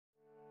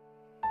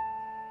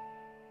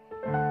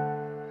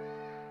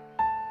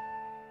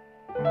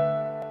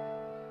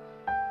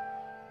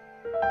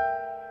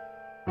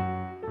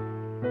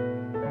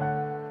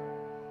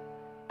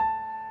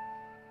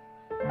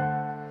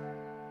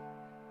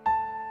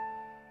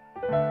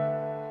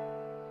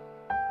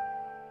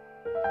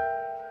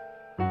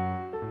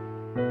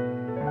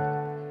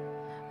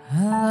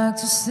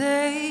to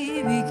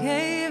say we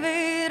gave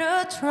it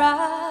a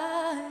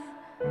try.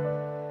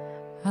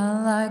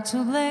 I like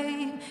to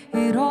blame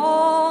it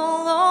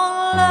all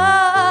on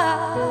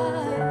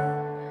life.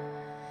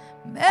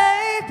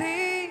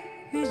 Maybe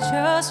we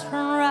just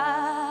run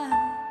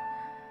right,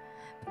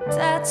 but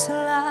that's a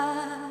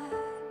lie.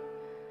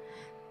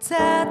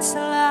 That's a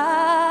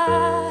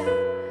lie.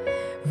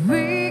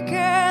 We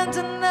can't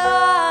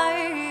deny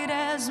it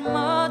as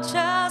much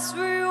as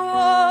we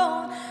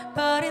want,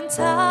 but in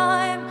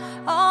time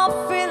our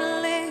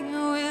feeling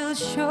will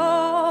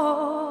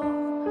show.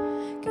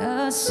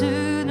 'Cause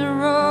sooner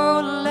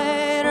or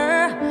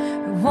later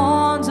we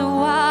wonder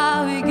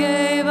why we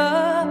gave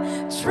up.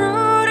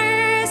 Truth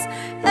is,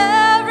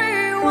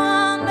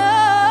 everyone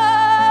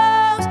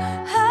knows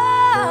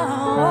how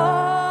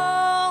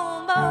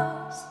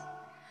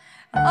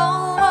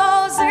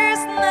almost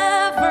is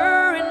never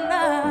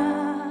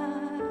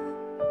enough.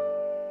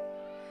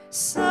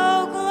 So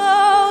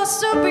close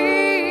to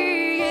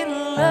being in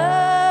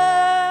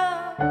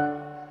love.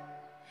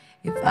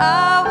 If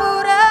I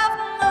would have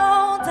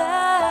known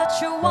that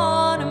you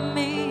wanted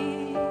me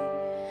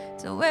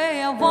the way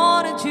I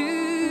wanted you,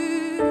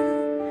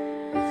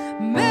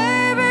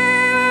 maybe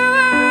we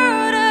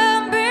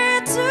wouldn't be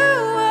 2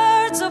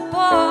 words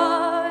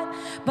apart,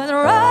 but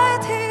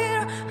right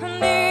here on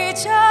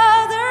each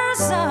other's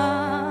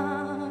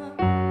side.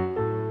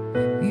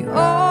 We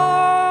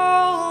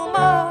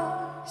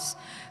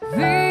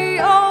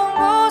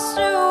almost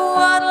knew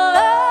what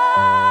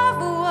love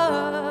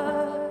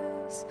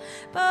was,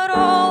 but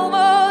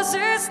almost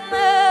is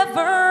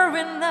never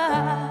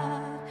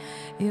enough.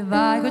 If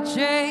I could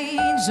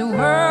change the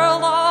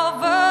world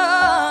overnight,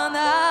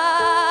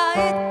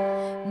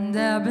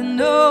 there'd be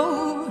no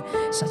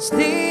such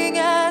thing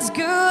as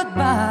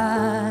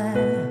goodbye.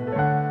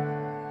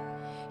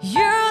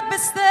 You'd be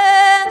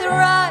standing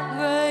right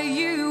where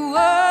you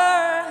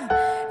were.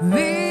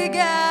 We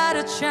got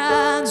a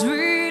chance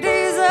we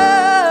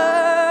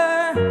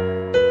deserve.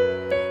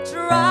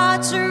 Try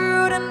to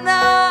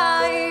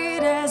deny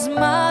it as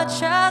much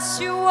as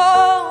you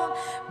want,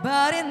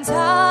 but in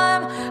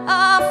time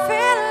our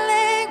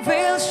feeling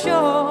will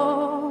show.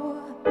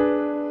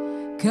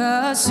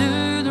 'Cause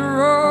sooner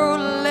or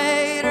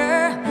later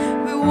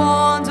we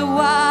wonder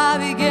why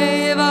we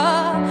gave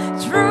up.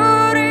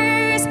 Truth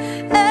is,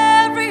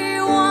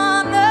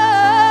 everyone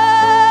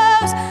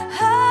knows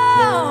how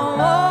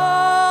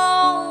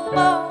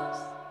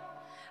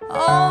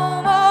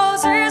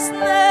almost is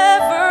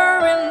never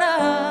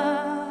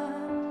enough.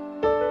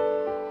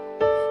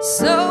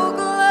 So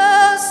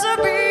close to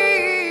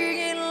being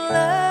in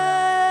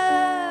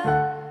love.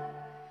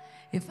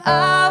 If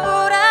I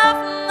would have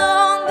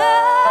known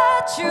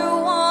that you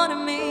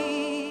wanted me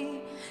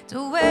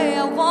the way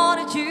I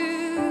wanted you,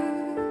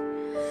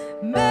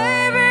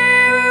 maybe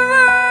we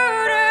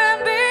wouldn't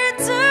be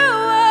 2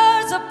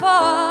 words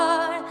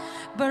apart,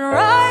 but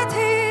right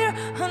here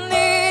on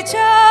each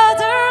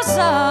other's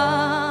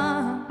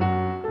side.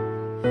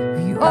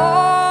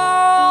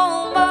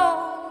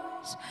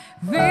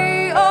 We